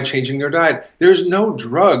simply by changing their diet. There's no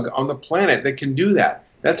drug on the planet that can do that.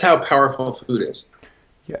 That's how powerful food is.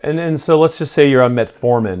 Yeah, and so let's just say you're on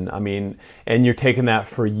metformin, I mean, and you're taking that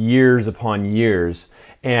for years upon years,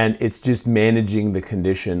 and it's just managing the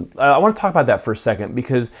condition. I want to talk about that for a second,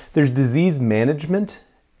 because there's disease management,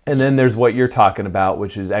 and then there's what you're talking about,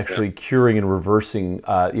 which is actually curing and reversing,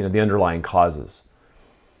 the underlying causes.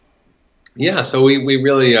 Yeah, so we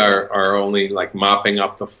really are only like mopping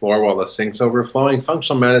up the floor while the sink's overflowing.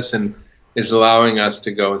 Functional medicine is allowing us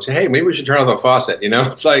to go and say, hey, maybe we should turn off the faucet.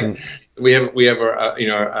 It's like we have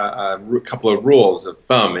a couple of rules of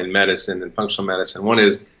thumb in medicine and functional medicine. One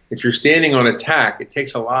is, if you're standing on a tack, it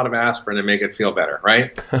takes a lot of aspirin to make it feel better,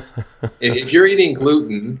 right? If you're eating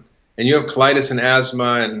gluten and you have colitis and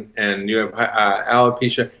asthma and you have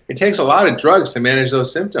alopecia, it takes a lot of drugs to manage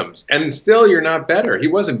those symptoms. And still you're not better. He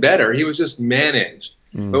wasn't better. He was just managed.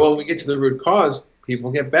 But when we get to the root cause,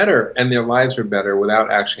 people get better and their lives are better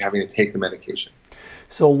without actually having to take the medication.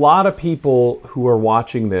 So a lot of people who are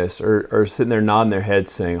watching this are sitting there nodding their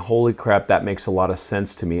heads saying, holy crap, that makes a lot of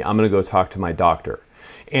sense to me. I'm going to go talk to my doctor.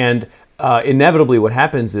 And inevitably what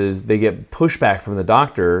happens is they get pushback from the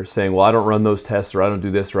doctor saying, well, I don't run those tests, or I don't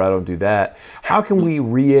do this, or I don't do that. How can we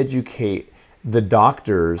re-educate the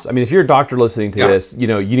doctors? I mean, if you're a doctor listening to this, you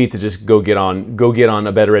need to just go get on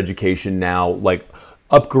a better education now, like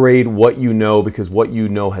upgrade what you know, because what you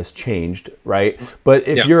know has changed, right? But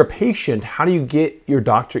if you're a patient, how do you get your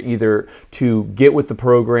doctor either to get with the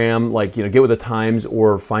program, like, get with the times,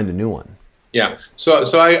 or find a new one? Yeah, so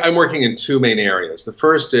I'm working in two main areas. The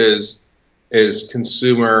first is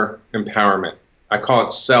consumer empowerment. I call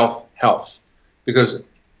it self-health, because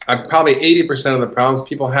probably 80% of the problems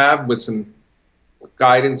people have, with some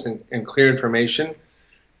guidance and clear information,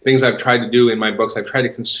 things I've tried to do in my books, I've tried to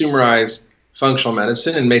consumerize functional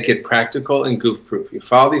medicine and make it practical and goof-proof. You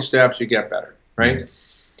follow these steps, you get better, right?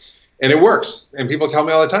 And it works. And people tell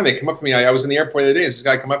me all the time. They come up to me. I was in the airport the other day. This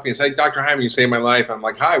guy come up to me and say, Dr. Hyman, you saved my life. I'm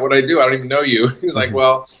like, hi, what do I do? I don't even know you. He's like,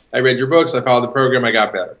 well, I read your books. I followed the program. I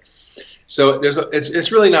got better. So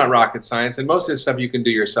it's really not rocket science. And most of this stuff you can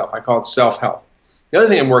do yourself. I call it self-health. The other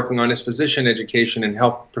thing I'm working on is physician education and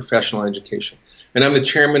health professional education. And I'm the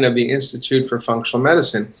chairman of the Institute for Functional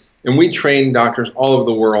Medicine. And we train doctors all over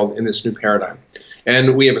the world in this new paradigm.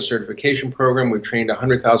 And we have a certification program. We've trained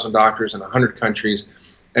 100,000 doctors in 100 countries.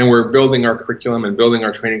 And we're building our curriculum and building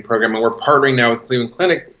our training program. And we're partnering now with Cleveland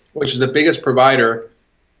Clinic, which is the biggest provider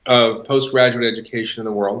of postgraduate education in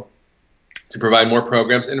the world, to provide more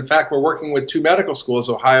programs. And in fact, we're working with two medical schools,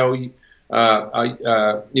 Ohio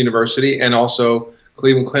University and also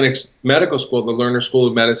Cleveland Clinic's medical school, the Lerner School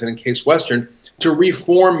of Medicine in Case Western, to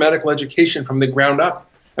reform medical education from the ground up.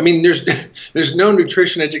 I mean, there's no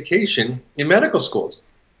nutrition education in medical schools.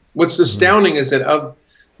 What's astounding is that of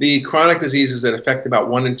the chronic diseases that affect about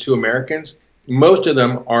 1 in 2 Americans, most of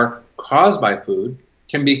them are caused by food,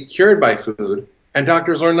 can be cured by food, and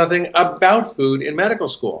doctors learn nothing about food in medical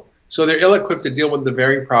school. So they're ill-equipped to deal with the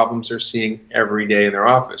very problems they're seeing every day in their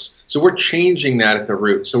office. So we're changing that at the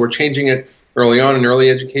root. So we're changing it early on in early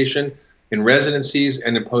education, in residencies,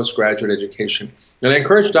 and in postgraduate education. And I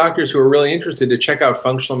encourage doctors who are really interested to check out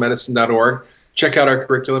functionalmedicine.org, check out our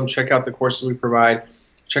curriculum, check out the courses we provide,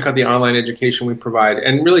 check out the online education we provide,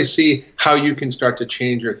 and really see how you can start to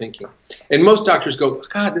change your thinking. And most doctors go,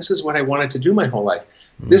 God, this is what I wanted to do my whole life.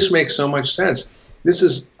 This makes so much sense.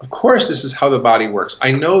 Of course, this is how the body works.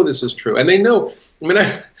 I know this is true. And they know. I mean,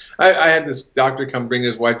 I had this doctor come bring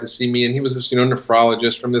his wife to see me, and he was this,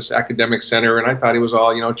 nephrologist from this academic center, and I thought he was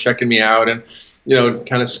all, checking me out and,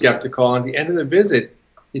 kind of skeptical. And at the end of the visit,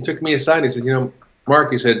 he took me aside. He said,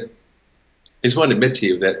 Mark, he said, I just want to admit to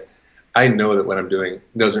you that I know that what I'm doing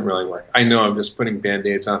doesn't really work. I know I'm just putting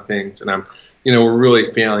Band-Aids on things, and we're really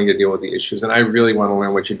failing to deal with the issues. And I really want to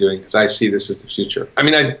learn what you're doing, because I see this as the future. I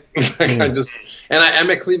mean, I'm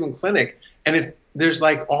at Cleveland Clinic, and there's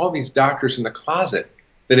like all these doctors in the closet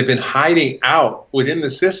that have been hiding out within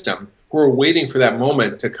the system, who are waiting for that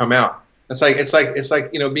moment to come out. It's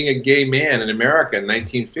like being a gay man in America in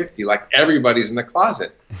 1950. Like, everybody's in the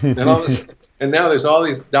closet, and now there's all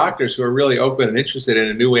these doctors who are really open and interested in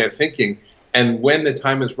a new way of thinking. And when the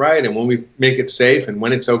time is right, and when we make it safe, and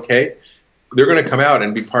when it's okay, they're going to come out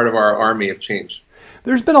and be part of our army of change.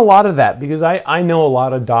 There's been a lot of that, because I know a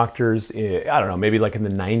lot of doctors, I don't know, maybe like in the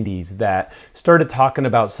 90s, that started talking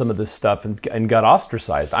about some of this stuff and got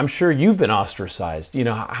ostracized. I'm sure you've been ostracized.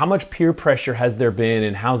 How much peer pressure has there been,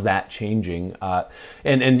 and how's that changing?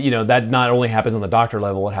 And that not only happens on the doctor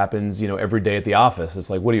level, it happens, every day at the office. It's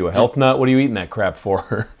like, what are you, a health nut? What are you eating that crap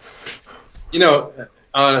for?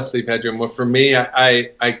 honestly, Pedro, well, for me,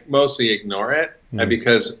 I mostly ignore it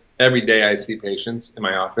because every day I see patients in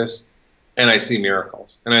my office and I see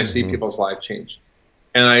miracles and I see people's lives change.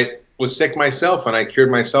 And I was sick myself and I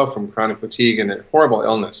cured myself from chronic fatigue and a horrible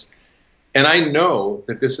illness. And I know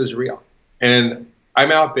that this is real. And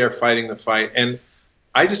I'm out there fighting the fight. And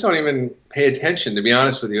I just don't even pay attention, to be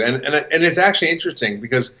honest with you. And it's actually interesting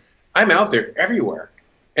because I'm out there everywhere.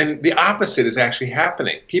 And the opposite is actually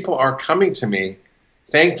happening. People are coming to me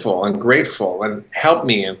thankful and grateful and help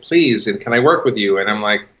me and please and can I work with you? And I'm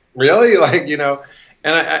like, really? Like, you know,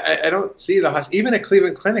 and I don't see the hospital. Even at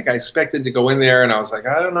Cleveland Clinic, I expected to go in there and I was like,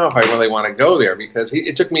 I don't know if I really want to go there because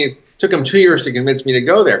it took him 2 years to convince me to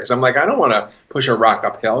go there because I'm like, I don't want to push a rock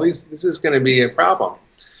uphill. This is going to be a problem.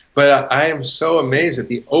 But I am so amazed at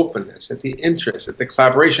the openness, at the interest, at the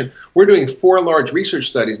collaboration. We're doing 4 large research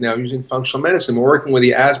studies now using functional medicine. We're working with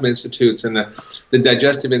the asthma institutes and the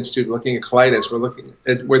digestive institute looking at colitis. We're looking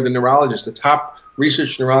at where the neurologist, the top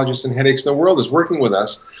research neurologist in headaches in the world is working with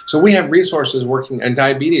us. So we have resources working, and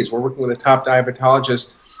diabetes, we're working with the top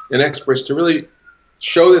diabetologists and experts to really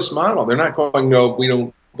show this model. They're not going, no, we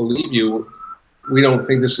don't believe you. We don't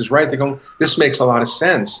think this is right. They're going, this makes a lot of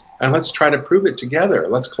sense. And let's try to prove it together.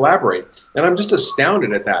 Let's collaborate. And I'm just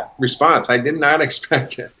astounded at that response. I did not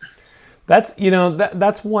expect it. That's, you know,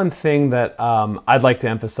 that's one thing that I'd like to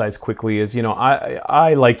emphasize quickly is, you know,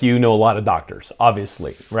 I like you, know a lot of doctors,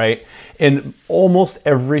 obviously, right? And almost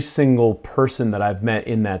every single person that I've met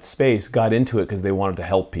in that space got into it because they wanted to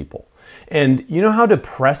help people. And you know how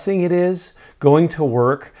depressing it is going to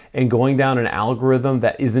work and going down an algorithm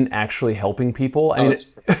that isn't actually helping people? I mean,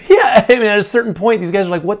 yeah, I mean, at a certain point, these guys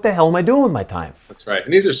are like, what the hell am I doing with my time? That's right.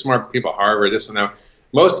 And these are smart people, Harvard, this one now.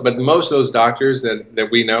 Most of those doctors that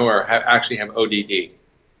we know actually have ODD. You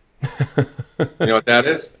know what that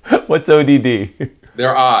is? What's ODD?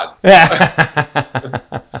 They're odd.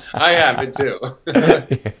 I have it too.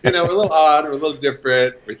 You know, we're a little odd, we're a little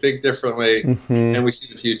different, we think differently, and we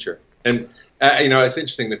see the future. And, you know, it's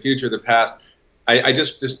interesting, the future, the past. I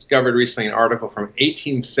just discovered recently an article from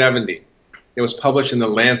 1870. It was published in The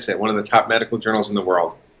Lancet, one of the top medical journals in the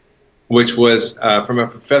world, which was from a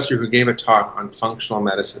professor who gave a talk on functional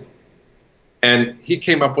medicine. And he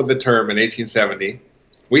came up with the term in 1870.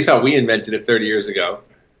 We thought we invented it 30 years ago.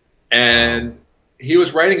 And he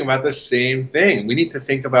was writing about the same thing. We need to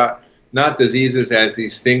think about not diseases as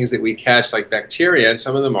these things that we catch like bacteria, and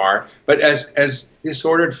some of them are, but as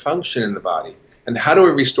disordered function in the body. And how do we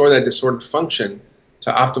restore that disordered function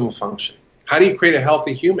to optimal function? How do you create a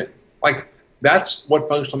healthy human? Like, that's what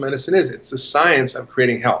functional medicine is. It's the science of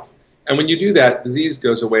creating health. And when you do that, disease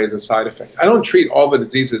goes away as a side effect. I don't treat all the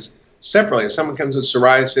diseases separately. If someone comes with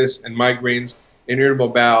psoriasis and migraines, irritable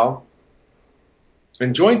bowel,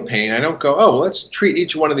 and joint pain, I don't go, oh, well, let's treat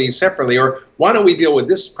each one of these separately. Or why don't we deal with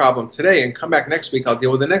this problem today and come back next week, I'll deal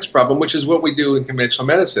with the next problem, which is what we do in conventional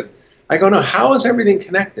medicine. I go, no, how is everything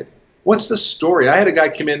connected? What's the story? I had a guy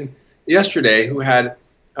come in yesterday who had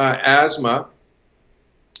asthma,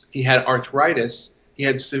 he had arthritis, he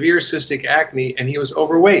had severe cystic acne, and he was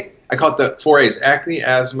overweight. I call it the 4 A's: acne,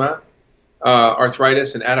 asthma,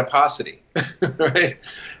 arthritis, and adiposity, right?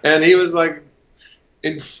 And he was like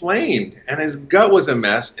inflamed, and his gut was a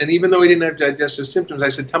mess. And even though he didn't have digestive symptoms, I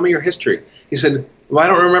said, tell me your history. He said, well, I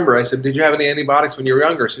don't remember. I said, did you have any antibiotics when you were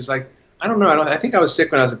younger? She's like, I don't know. I think I was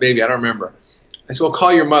sick when I was a baby. I don't remember. I said, well,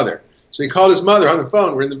 call your mother. So he called his mother on the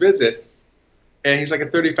phone. We're in the visit. And he's like a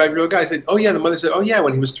 35-year-old guy. I said, oh, yeah. The mother said, oh, yeah,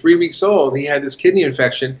 when he was 3 weeks old, he had this kidney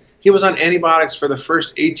infection. He was on antibiotics for the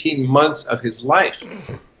first 18 months of his life,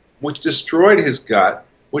 which destroyed his gut,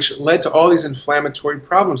 which led to all these inflammatory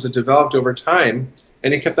problems that developed over time.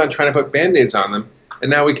 And he kept on trying to put Band-Aids on them. And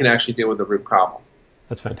now we can actually deal with the root problem.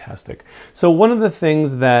 That's fantastic. So one of the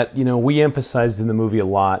things that, you know, we emphasized in the movie a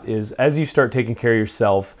lot is as you start taking care of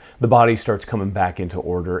yourself, the body starts coming back into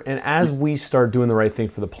order. And as we start doing the right thing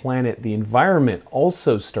for the planet, the environment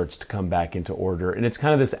also starts to come back into order. And it's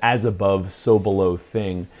kind of this as above, so below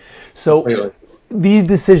thing. So these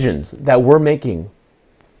decisions that we're making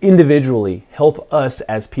individually help us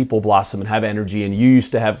as people blossom and have energy. And you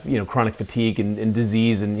used to have, you know, chronic fatigue and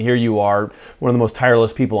disease, and here you are, one of the most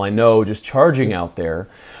tireless people I know, just charging out there.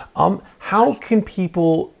 How can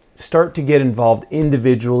people start to get involved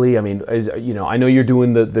individually? I mean, you know, I know you're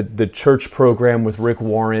doing the church program with Rick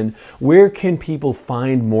Warren. Where can people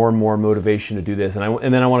find more and more motivation to do this?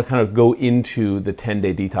 And then I want to kind of go into the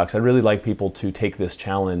 10-day detox. I'd really like people to take this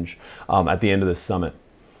challenge at the end of this summit.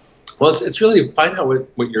 Well, it's really find out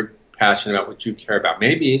what you're passionate about, what you care about.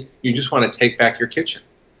 Maybe you just want to take back your kitchen.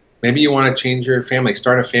 Maybe you want to change your family,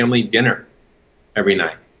 start a family dinner every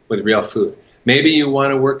night with real food. Maybe you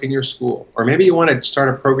want to work in your school, or maybe you want to start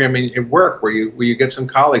a program at work where you get some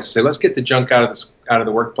colleagues to say, let's get the junk out of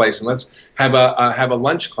the workplace, and let's have a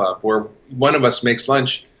lunch club where one of us makes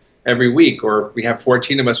lunch every week, or if we have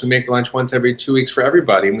 14 of us, we make lunch once every 2 weeks for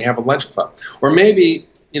everybody, and we have a lunch club. Or maybe,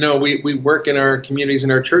 we work in our communities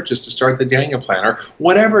and our churches to start the Daniel Plan, or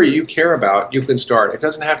whatever you care about, you can start. It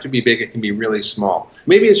doesn't have to be big, it can be really small.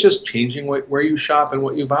 Maybe it's just changing where you shop and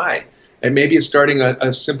what you buy. And maybe it's starting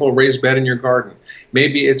a simple raised bed in your garden.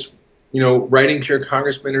 Maybe it's, writing to your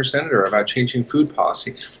congressman or senator about changing food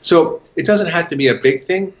policy. So it doesn't have to be a big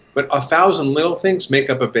thing, but 1,000 little things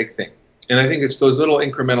make up a big thing. And I think it's those little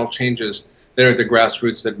incremental changes that are at the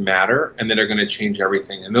grassroots that matter and that are going to change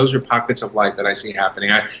everything. And those are pockets of light that I see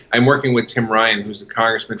happening. I'm working with Tim Ryan, who's a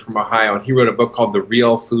congressman from Ohio, and he wrote a book called The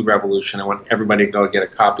Real Food Revolution. I want everybody to go get a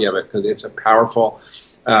copy of it because it's a powerful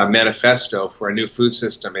manifesto for a new food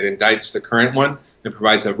system. It indicts the current one and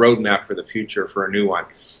provides a roadmap for the future for a new one.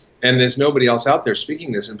 And there's nobody else out there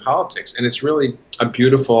speaking this in politics. And it's really a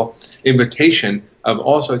beautiful invitation of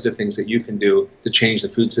all sorts of things that you can do to change the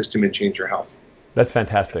food system and change your health. That's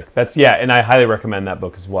fantastic. And I highly recommend that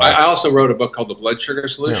book as well. I also wrote a book called The Blood Sugar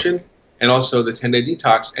Solution, and also The 10-Day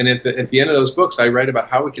Detox. And at the end of those books, I write about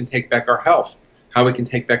how we can take back our health, how we can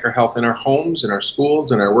take back our health in our homes, in our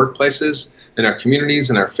schools, in our workplaces, in our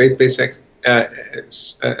communities, in our faith-based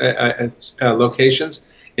locations,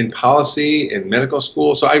 in policy, in medical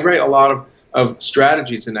school. So I write a lot of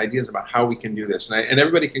strategies and ideas about how we can do this, and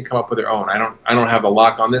everybody can come up with their own. I don't have a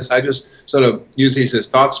lock on this. I just sort of use these as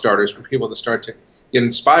thought starters for people to start to get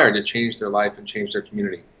inspired to change their life and change their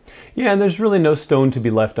community. Yeah, and there's really no stone to be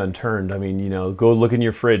left unturned. I mean, go look in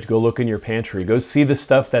your fridge, go look in your pantry, go see the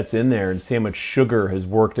stuff that's in there and see how much sugar has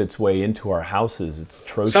worked its way into our houses. It's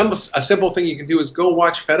atrocious. A simple thing you can do is go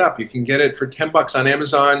watch Fed Up. You can get it for $10 on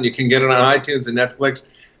Amazon. You can get it on iTunes and Netflix.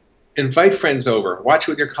 Invite friends over. Watch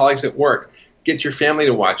it with your colleagues at work. Get your family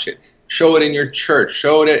to watch it. Show it in your church.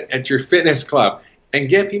 Show it at your fitness club. And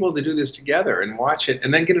get people to do this together and watch it,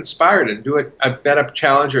 and then get inspired and do a Fed Up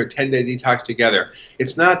challenge or a 10-day detox together.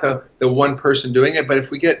 It's not the one person doing it, but if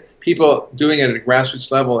we get people doing it at a grassroots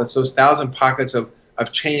level, it's those 1,000 pockets of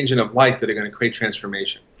change and of light that are going to create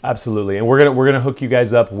transformation. Absolutely, and we're gonna hook you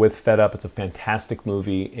guys up with Fed Up. It's a fantastic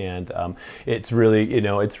movie, and it's really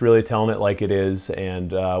it's really telling it like it is,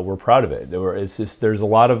 and we're proud of it. There's a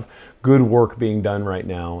lot of good work being done right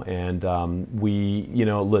now, and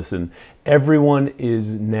listen, everyone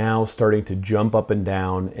is now starting to jump up and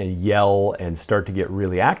down and yell and start to get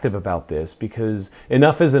really active about this because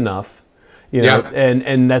enough is enough.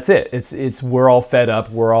 And that's it. It's we're all fed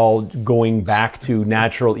up. We're all going back to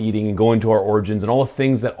natural eating and going to our origins, and all the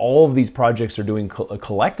things that all of these projects are doing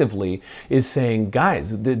collectively is saying,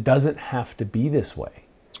 guys, it doesn't have to be this way.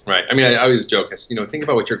 Right. I mean, I always joke. Think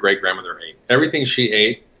about what your great grandmother ate. Everything she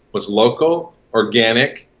ate was local,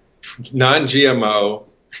 organic, non-GMO,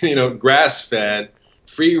 grass-fed,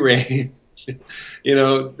 free range.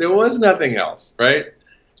 There was nothing else, right?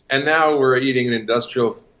 And now we're eating an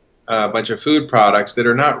industrial bunch of food products that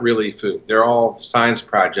are not really food. They're all science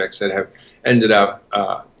projects that have ended up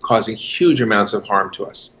causing huge amounts of harm to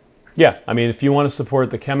us. Yeah, I mean, if you want to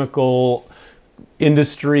support the chemical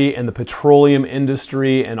industry and the petroleum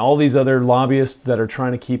industry and all these other lobbyists that are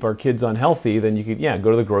trying to keep our kids unhealthy, then you could,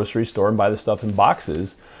 go to the grocery store and buy the stuff in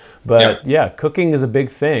boxes. But cooking is a big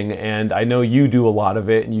thing, and I know you do a lot of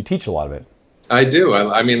it and you teach a lot of it. I do.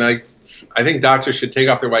 I think doctors should take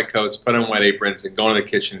off their white coats, put on white aprons, and go into the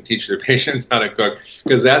kitchen and teach their patients how to cook,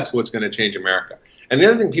 because that's what's going to change America. And the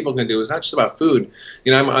other thing people can do is not just about food.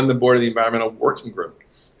 I'm on the board of the Environmental Working Group,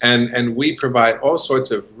 and we provide all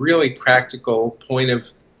sorts of really practical point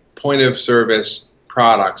of service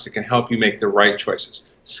products that can help you make the right choices.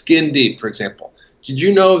 Skin Deep, for example. Did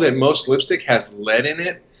you know that most lipstick has lead in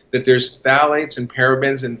it? That there's phthalates and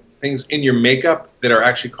parabens and things in your makeup that are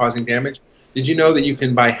actually causing damage? Did you know that you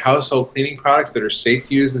can buy household cleaning products that are safe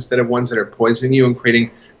to use instead of ones that are poisoning you and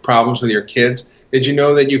creating problems with your kids? Did you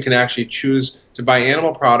know that you can actually choose to buy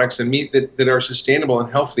animal products and meat that are sustainable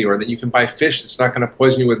and healthy, or that you can buy fish that's not going to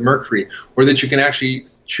poison you with mercury, or that you can actually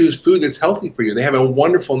choose food that's healthy for you? They have a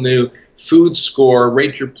wonderful new food score,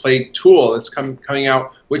 rate your plate tool that's coming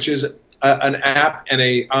out, which is an app and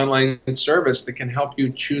an online service that can help you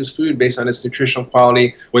choose food based on its nutritional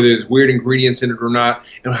quality, whether there's weird ingredients in it or not,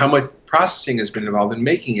 and how much processing has been involved in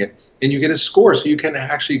making it. And you get a score, so you can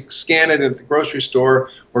actually scan it at the grocery store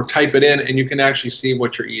or type it in, and you can actually see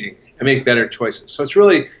what you're eating and make better choices. So it's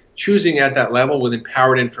really choosing at that level with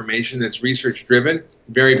empowered information that's research driven,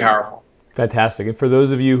 very powerful. Fantastic. And for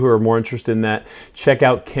those of you who are more interested in that, check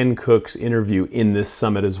out Ken Cook's interview in this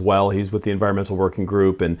summit as well. He's with the Environmental Working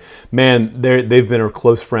Group, and man, they've been a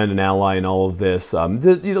close friend and ally in all of this.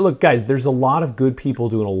 Look, guys, there's a lot of good people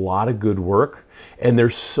doing a lot of good work, and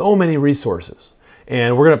there's so many resources.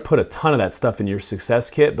 And we're going to put a ton of that stuff in your success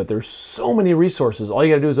kit, but there's so many resources. All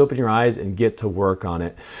you got to do is open your eyes and get to work on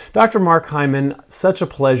it. Dr. Mark Hyman, such a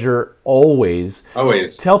pleasure always.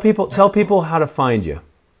 Always. Tell people how to find you.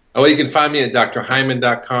 Oh, you can find me at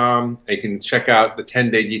drhyman.com. You can check out the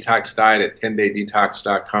 10-Day Detox Diet at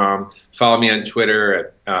 10daydetox.com. Follow me on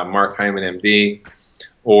Twitter at Mark Hyman MD,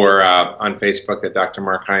 or on Facebook at Dr.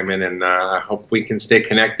 Mark Hyman. And I hope we can stay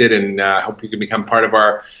connected, and hope you can become part of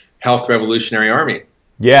our health revolutionary army.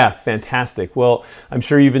 Yeah, fantastic. Well, I'm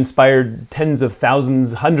sure you've inspired tens of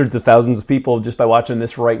thousands, hundreds of thousands of people just by watching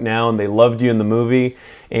this right now, and they loved you in the movie.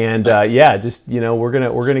 And yeah, just we're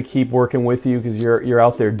gonna keep working with you because you're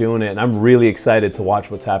out there doing it, and I'm really excited to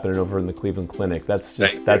watch what's happening over in the Cleveland Clinic.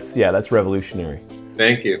 That's revolutionary.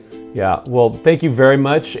 Thank you. Yeah, well, thank you very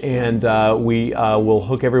much, and we will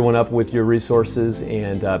hook everyone up with your resources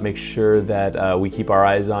and make sure that we keep our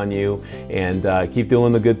eyes on you and keep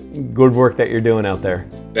doing the good work that you're doing out there.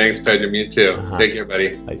 Thanks, Pedro. You too. Take care,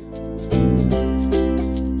 buddy. Bye.